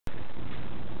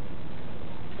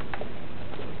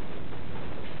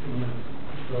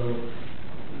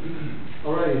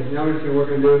now we're just going to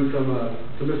work on doing some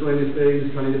miscellaneous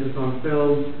things, trying to get this on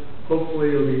film.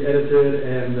 Hopefully it'll be edited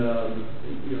and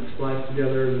spliced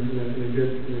together in a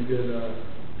good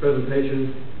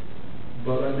presentation.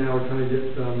 But right now we're trying to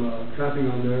get some trapping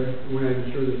on there. We're not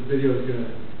even sure this video is going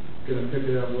to pick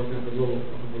it up, working off a little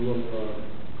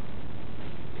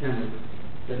camera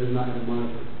that does not have a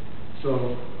monitor.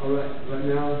 So, all right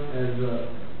now, as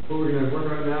what we're going to work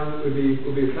right now will be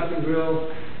a trapping drill,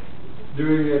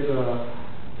 doing it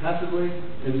passively,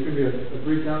 and it's going to be a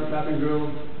 3-count trapping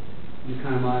drill. It's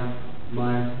kind of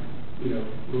my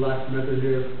relaxed method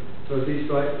here. So if he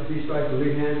strikes the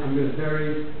lead hand, I'm going to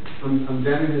parry. I'm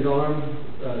jamming his arm,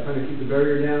 trying to keep the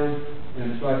barrier down,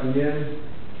 and I'm striking in.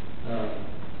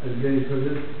 As again he comes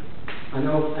in. I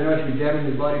know I should be jamming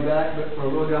his body back, but for a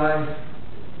little guy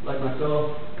like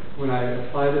myself, when I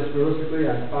apply this realistically,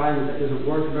 I find that doesn't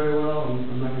work very well.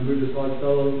 I'm not going to move this large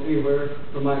fellow anywhere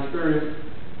from my experience.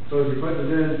 So as he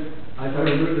punches in, I try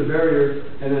to remove the barrier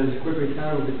and then just quickly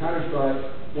counter with the counter strike.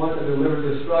 Once I deliver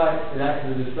the strike, it acts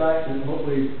as a distraction and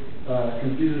hopefully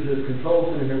confuses his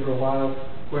control center here for a while,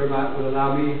 where it will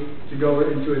allow me to go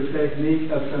into a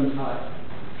technique of some type.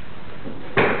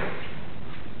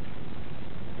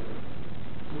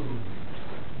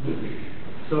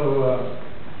 So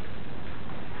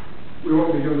we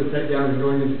won't be doing the takedowns and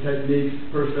going into techniques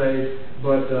per se,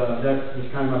 but that's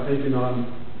just kind of my thinking on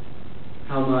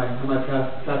how my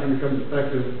trapping becomes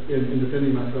effective in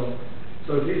defending myself.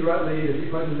 So if he's right lead, if he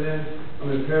punches in, I'm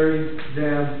going to parry,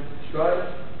 jam, strike,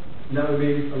 and that would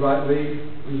be a right lead.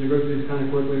 I'm going to go through these kind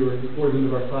of quickly. We're towards the end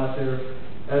of our class here.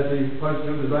 As he punches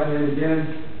in with his right hand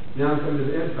again, now I'm coming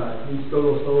to the inside. He's still a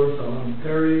little slower, so I'm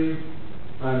parrying,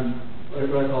 I'm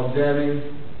what I call jamming,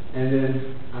 and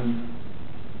then I'm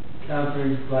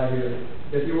countering right here.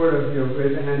 If you were to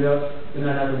raise your hand up, then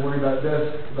I'd have to worry about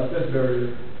this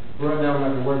barrier. Right now we're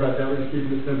not going to worry about that. We're just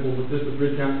keeping it simple with just a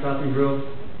 3-count trapping drill.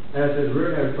 As his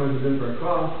rear hand punches in for a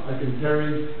cross, I can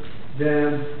parry,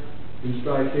 jam, and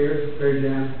strike here. Parry,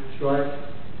 jam, strike.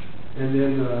 And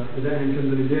then as that hand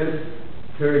comes in again,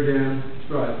 parry, jam,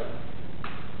 strike.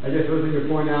 I guess the other thing to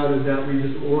point out is that we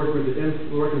just work with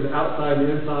the outside and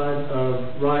the inside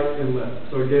of right and left.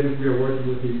 So again, we are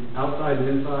working with the outside and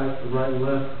inside, the right and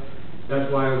left. That's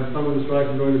why some of the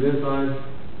strikes I'm going to the inside,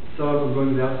 some I'm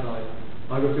going to the outside.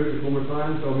 I'll go through it just one more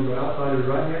time. So I'm going to go outside of the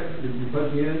right hand. You're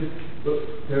punching in, look,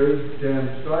 parry,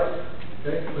 jam, strike.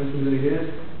 Okay, punch comes in again,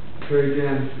 parry,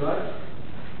 jam, strike.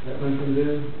 That punch comes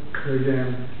in, parry, jam,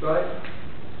 strike.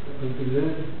 That punch comes in,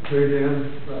 parry, jam,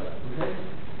 strike. Okay.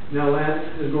 Now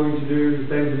Lance is going to do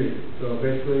the same to me. So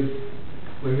basically,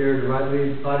 we're here to right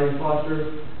lead fighting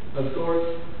posture of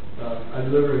sorts. I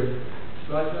deliver a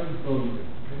strike him, boom.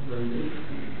 Okay, very good.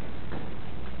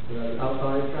 So that's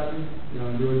outside trapping. Now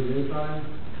I'm doing the inside.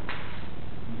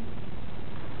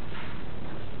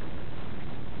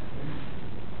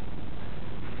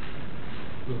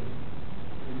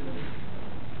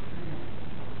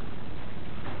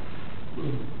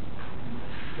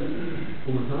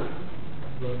 One more time.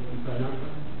 Inside,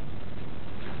 outside.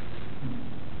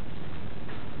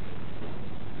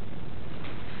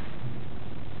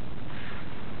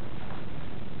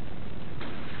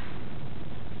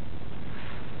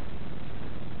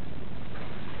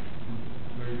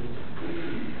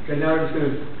 Okay, now we're just going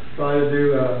to try to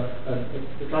do a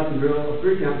trapping drill, a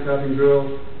 3-count trapping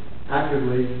drill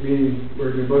actively, meaning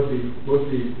we're going to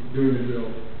both be doing the drill.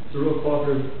 It's a real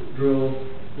cooperative drill,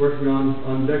 working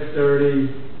on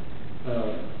dexterity,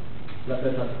 that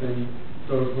type of thing.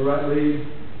 So for right lead,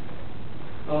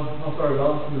 I'll start it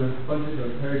off. I'm going to punch it, go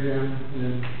parry, jam, and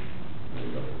then there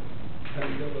we go.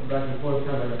 Kind of go back and forth,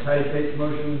 kind of like a patty cake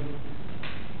motion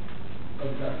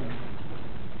of trapping.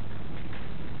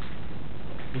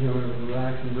 You know,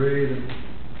 relax and breathe and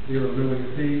feel it really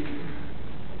your feet.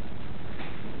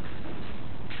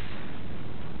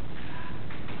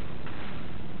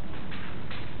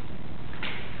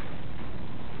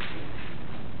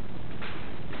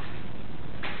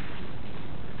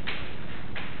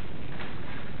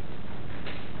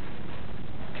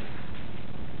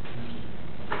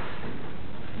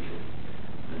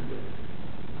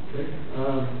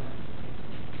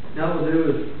 Now what we'll do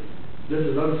is, this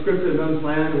is unscripted and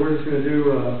unplanned. We're just going to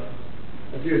do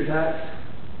a few attacks,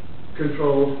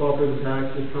 controls, cooperative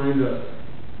attacks, just trying to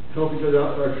help each other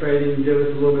out with our training, give us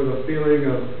a little bit of a feeling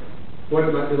of what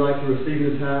it might be like to receive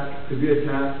an attack, to be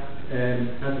attacked,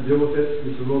 and have to deal with it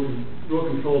in just a real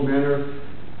controlled manner.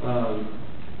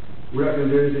 We're not going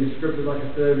to do anything scripted, like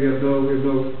I said. We have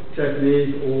no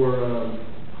technique or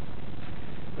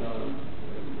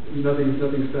nothing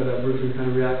set up. We're just going to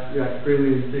kind of react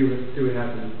freely and see what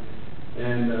happens.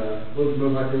 And most of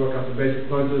them might work off the basic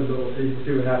punches, but we'll see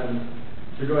what happens.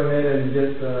 So go ahead and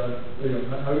get,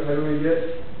 how do we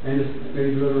get? And just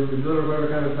maybe deliver whatever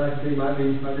kind of attack you might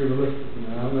be realistic.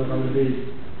 I don't know if I'm going to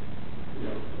be,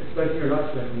 expecting or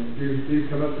not expecting. If you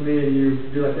come up to me and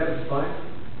you do like that, it's fine.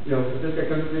 If this guy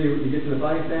comes to me, he gets in the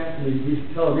fighting stance, and he's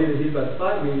telling me that he's about to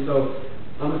fight me, so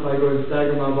I'm just like going to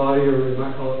stagger my body, or they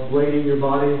might call it blading your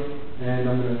body, and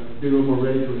I'm going to be a little more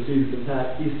ready to receive this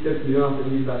attack. He steps me off and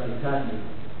he's about to attack me.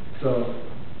 So,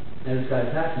 and this guy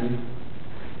attacks me.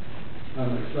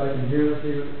 I'm going to strike him here. Let's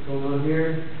see what's going on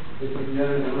here. Let's get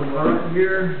down in the right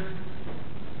here.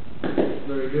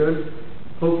 Very good.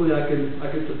 Hopefully I can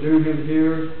subdue him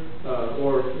here,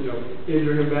 or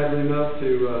injure him badly enough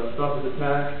to stop his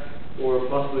attack, or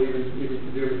possibly even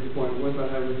subdue him to the point. Once I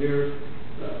have him here,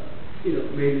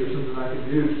 maybe there's something I can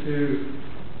do to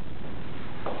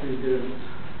get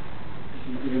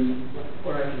him,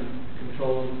 or I can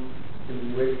control him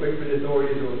and wait for the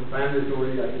authorities, or find the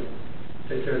authorities. I can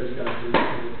take care of this guy.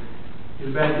 He's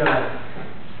a bad guy,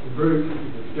 a brute,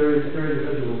 he's a scary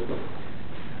individual.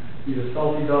 He's a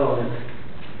salty dog.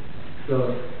 So,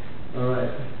 all right.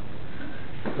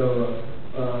 So,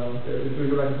 should we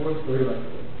go back and forth? We'll go back and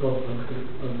forth. So,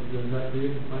 is that for you?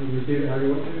 Fine, you receive it how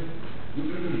you want to?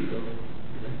 So,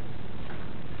 okay.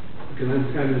 Because I'm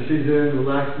just kind of she's in,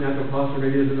 relaxed, natural posture.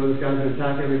 Maybe he doesn't know this guy's going to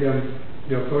attack him. Maybe I'm,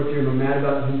 approaching him. I'm mad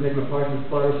about him taking my parking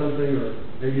spot or something, or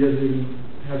maybe he doesn't even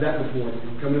have that before.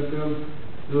 I'm coming up to him,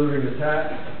 delivering an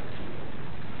attack.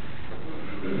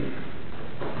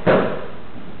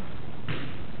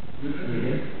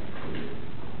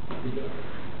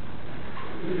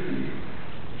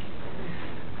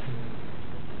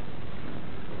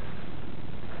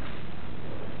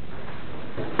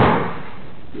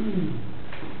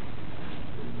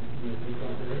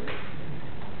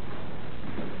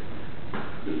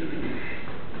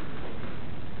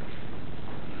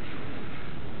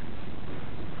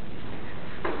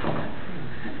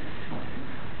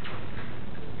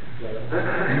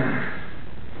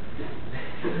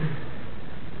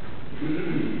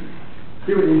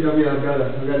 See what you tell me. I've got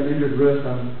an injured wrist.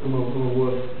 I'm a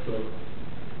wuss. So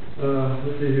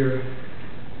let's see here.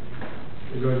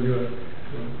 We'll go ahead and do it.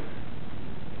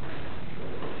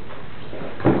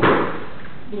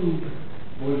 Boom.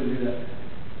 I wanted to do that.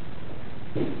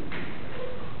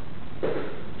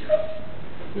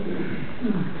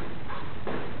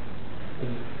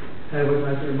 I had with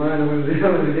my mind. I wanted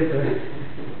to get there.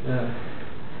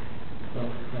 So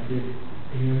I see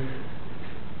here.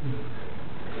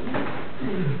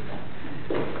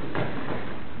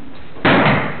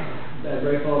 That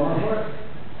break all my heart.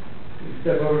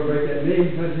 Step over, break that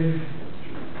knee, touch him.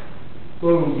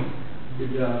 Boom.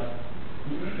 Good job.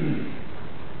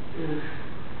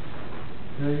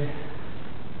 Okay.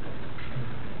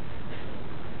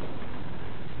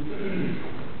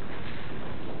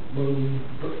 Boom.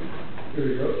 Here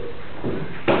we go.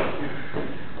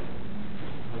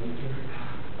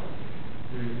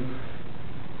 There you go.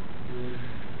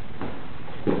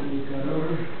 Got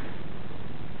over.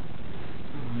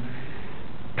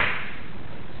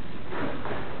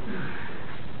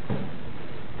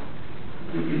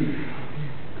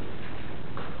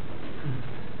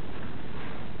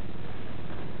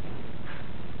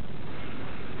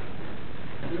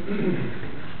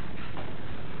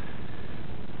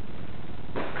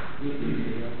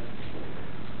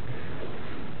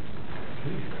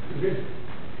 Good.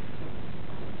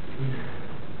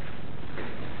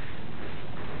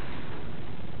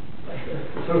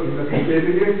 So, you got some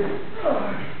baby here?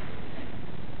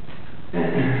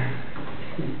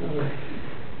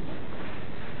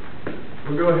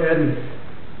 We'll go ahead and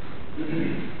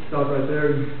stop right there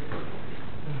and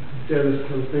see how this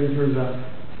thing turns out.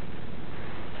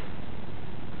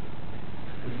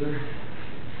 Yes, sir.